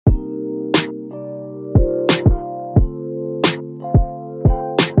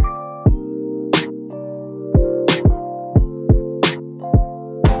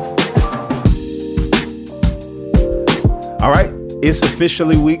It's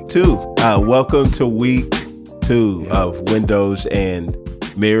officially week 2. Welcome to week 2 of Windows and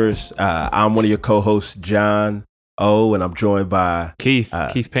Mirrors. I'm one of your co-hosts, John O, and I'm joined by Keith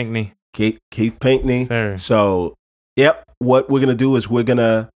Pinkney. Keith Pinkney. Sir. So, what we're going to do is we're going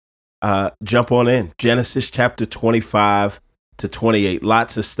to jump on in. Genesis chapter 25 to 28.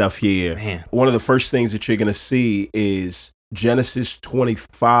 Lots of stuff here. Man. One of the first things that you're going to see is Genesis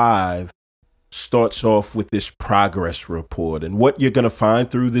 25 starts off with this progress report. And what you're going to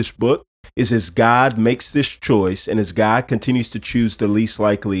find through this book is as God makes this choice and as God continues to choose the least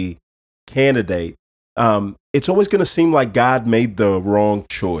likely candidate, it's always going to seem like God made the wrong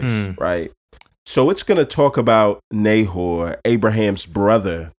choice, right? So it's going to talk about Nahor, Abraham's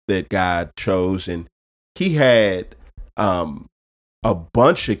brother that God chose. And he had a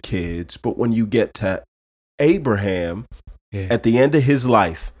bunch of kids. But when you get to Abraham, at the end of his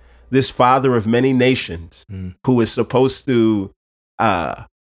life, this father of many nations who is supposed to father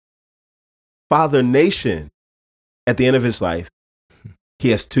nation at the end of his life,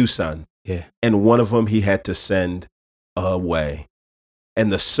 he has 2 sons. Yeah. And one of them he had to send away.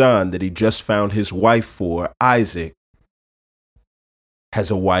 And the son that he just found his wife for, Isaac, has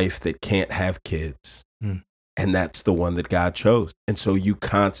a wife that can't have kids. And that's the one that God chose. And so you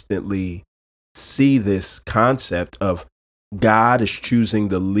constantly see this concept of God is choosing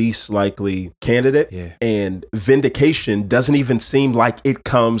the least likely candidate, and vindication doesn't even seem like it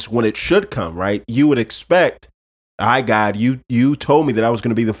comes when it should come, right? You would expect, God, you told me that I was going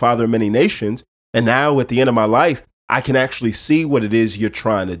to be the father of many nations, and now at the end of my life, I can actually see what it is you're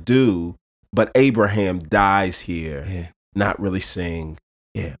trying to do. But Abraham dies here, not really seeing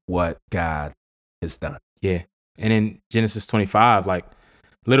what God has done. Yeah. And in Genesis 25,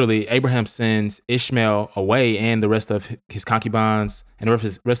 literally, Abraham sends Ishmael away and the rest of his concubines and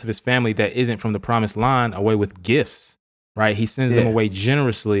the rest of his family that isn't from the promised line away with gifts, right? He sends them away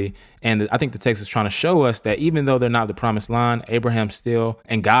generously. And I think the text is trying to show us that even though they're not the promised line, Abraham still,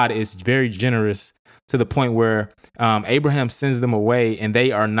 and God is very generous to the point where Abraham sends them away and they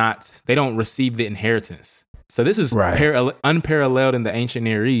don't receive the inheritance. So this is unparalleled in the ancient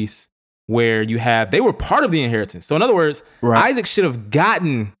Near East, where they were part of the inheritance. So in other words, Isaac should have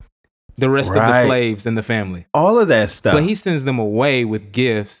gotten the rest of the slaves in the family. All of that stuff. But he sends them away with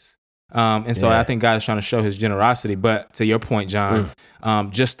gifts. And so I think God is trying to show his generosity. But to your point, John,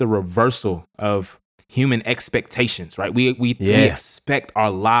 just the reversal of human expectations, right? We expect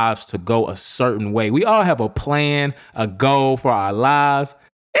our lives to go a certain way. We all have a plan, a goal for our lives.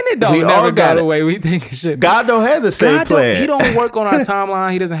 And it don't never go the way we think it should. God don't have the same plan. He don't work on our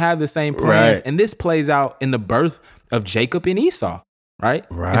timeline. He doesn't have the same plans. And this plays out in the birth of Jacob and Esau, right?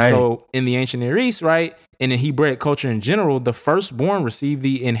 And so in the ancient Near East, right, and in Hebraic culture in general, the firstborn receive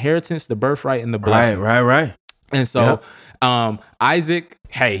the inheritance, the birthright, and the blessing. Right. And so Isaac,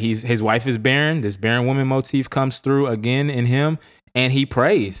 his wife is barren. This barren woman motif comes through again in him, and he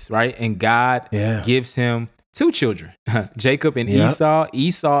prays, right? And God gives him 2 children, Jacob and Esau.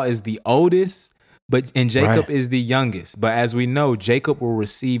 Esau is the oldest, and Jacob is the youngest. But as we know, Jacob will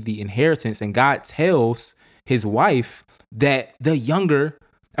receive the inheritance, and God tells his wife that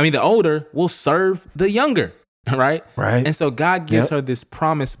the older will serve the younger, right? And so God gives her this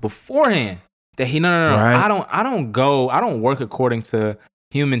promise beforehand that I don't work according to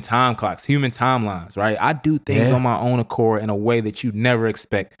human time clocks, human timelines, right? I do things on my own accord in a way that you'd never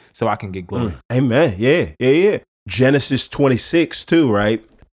expect so I can get glory. Amen. Yeah. Genesis 26 too, right?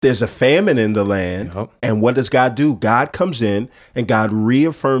 There's a famine in the land. And what does God do? God comes in and God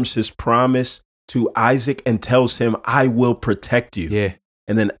reaffirms his promise to Isaac and tells him, I will protect you. Yeah.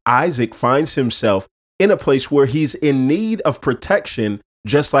 And then Isaac finds himself in a place where he's in need of protection,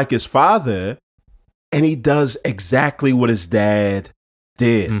 just like his father. And he does exactly what his dad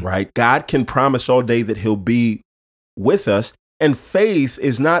did, right? God can promise all day that he'll be with us. And faith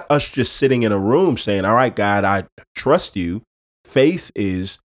is not us just sitting in a room saying, all right, God, I trust you. Faith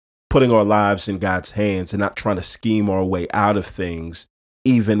is putting our lives in God's hands and not trying to scheme our way out of things,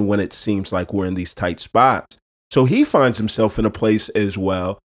 even when it seems like we're in these tight spots. So he finds himself in a place as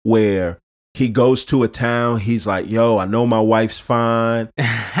well where he goes to a town. He's like, yo, I know my wife's fine.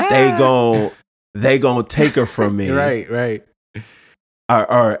 They gonna take her from me. Right.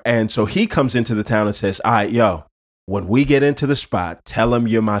 And so he comes into the town and says, all right, yo, when we get into the spot, tell him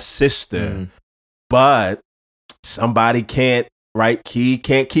you're my sister, but somebody can't, right? He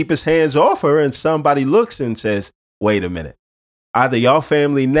can't keep his hands off her. And somebody looks and says, wait a minute, either y'all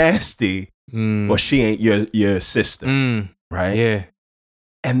family nasty or she ain't your sister, right? Yeah.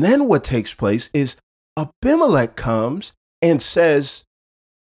 And then what takes place is Abimelech comes and says,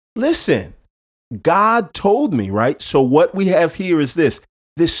 listen, God told me, right? So what we have here is this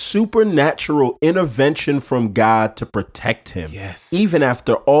supernatural intervention from God to protect him. Yes. Even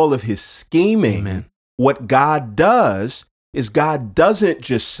after all of his scheming, Amen. What God does is God doesn't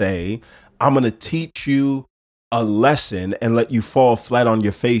just say, I'm going to teach you a lesson and let you fall flat on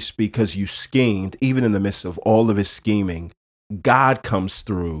your face because you schemed. Even in the midst of all of his scheming, God comes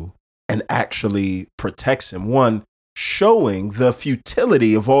through and actually protects him. One, showing the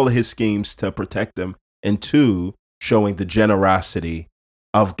futility of all of his schemes to protect him. And two, showing the generosity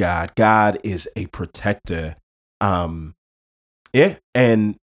of God. God is a protector. And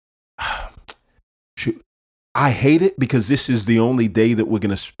shoot, I hate it because this is the only day that we're going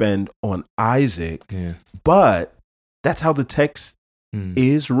to spend on Isaac. Yeah. But that's how the text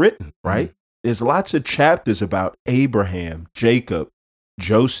is written, right? There's lots of chapters about Abraham, Jacob,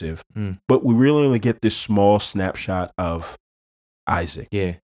 Joseph, but we really only get this small snapshot of Isaac.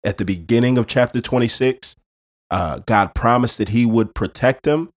 Yeah. At the beginning of chapter 26, God promised that he would protect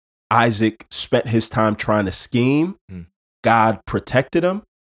him. Isaac spent his time trying to scheme. God protected him.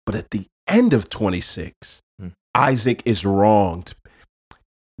 But at the end of 26, Isaac is wronged.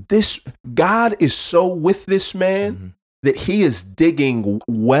 God is so with this man that he is digging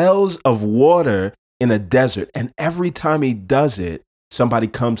wells of water in a desert. And every time he does it, somebody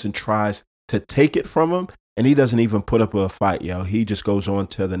comes and tries to take it from him. And he doesn't even put up a fight, yo. He just goes on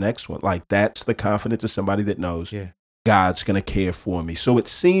to the next one. Like, that's the confidence of somebody that knows God's going to care for me. So it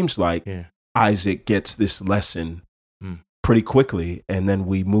seems like Isaac gets this lesson pretty quickly, and then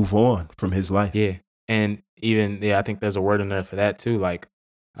we move on from his life. Yeah. And even, I think there's a word in there for that too. Like,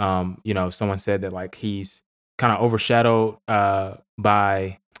 someone said that like he's kind of overshadowed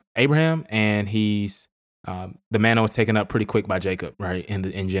by Abraham, and he's the mantle was taken up pretty quick by Jacob, right? In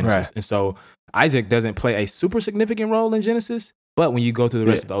Genesis. Right. And so Isaac doesn't play a super significant role in Genesis, but when you go through the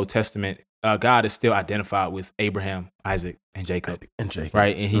rest of the Old Testament, God is still identified with Abraham, Isaac, and Jacob.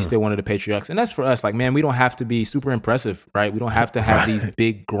 Right? And he's still one of the patriarchs. And that's for us. Like, man, we don't have to be super impressive, right? We don't have to have these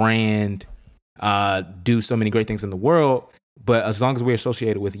big, grand, do so many great things in the world. But as long as we're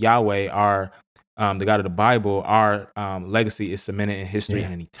associated with Yahweh, the God of the Bible, our legacy is cemented in history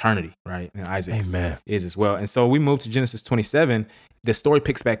and in eternity, right? And Isaac is as well. And so we move to Genesis 27. The story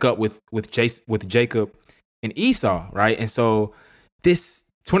picks back up with Jacob and Esau, right? And so this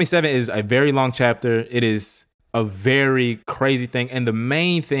 27 is a very long chapter. It is a very crazy thing. And the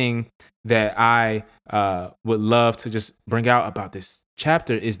main thing that I would love to just bring out about this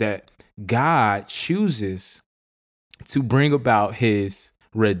chapter is that God chooses to bring about his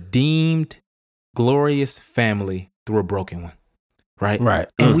redeemed, glorious family through a broken one, right? Right.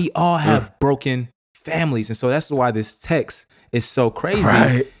 And we all have broken families. And so that's why this text is so crazy.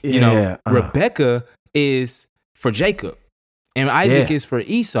 Right. Rebecca is for Jacob and Isaac is for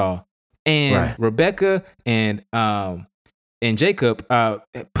Esau. And Rebecca and Jacob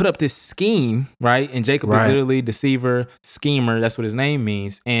put up this scheme, right? And Jacob is literally deceiver, schemer. That's what his name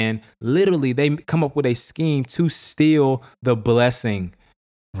means. And literally they come up with a scheme to steal the blessing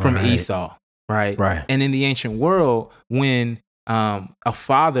from Esau, right? And in the ancient world, when a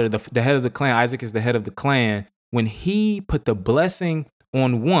father, the head of the clan, Isaac is the head of the clan, when he put the blessing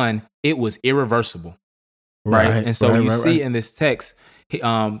on one, it was irreversible, right? And so when you see in this text,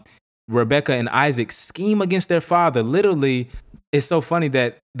 Rebecca and Isaac scheme against their father. Literally, it's so funny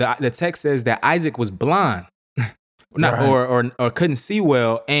that the text says that Isaac was blind, or couldn't see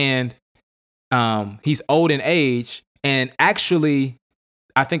well, and he's old in age. And actually,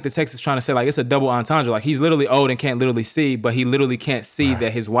 I think the text is trying to say like it's a double entendre. Like he's literally old and can't literally see, but he literally can't see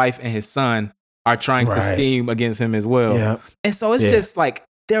that his wife and his son are trying to scheme against him as well. Yeah. And so it's just like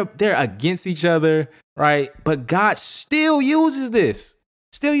they're against each other, right? But God still uses this.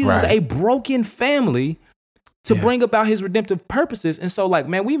 Still uses a broken family to bring about his redemptive purposes. And so like,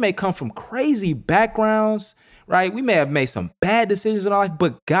 man, we may come from crazy backgrounds, right? We may have made some bad decisions in our life,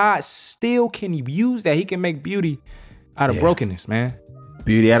 but God still can use that. He can make beauty out of brokenness, man.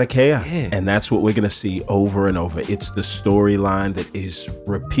 Beauty out of chaos. Yeah. And that's what we're going to see over and over. It's the storyline that is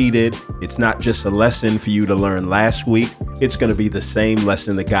repeated. It's not just a lesson for you to learn last week. It's going to be the same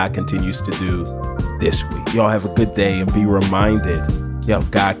lesson that God continues to do this week. Y'all have a good day and be reminded,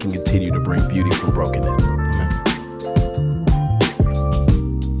 God can continue to bring beauty from brokenness. Amen.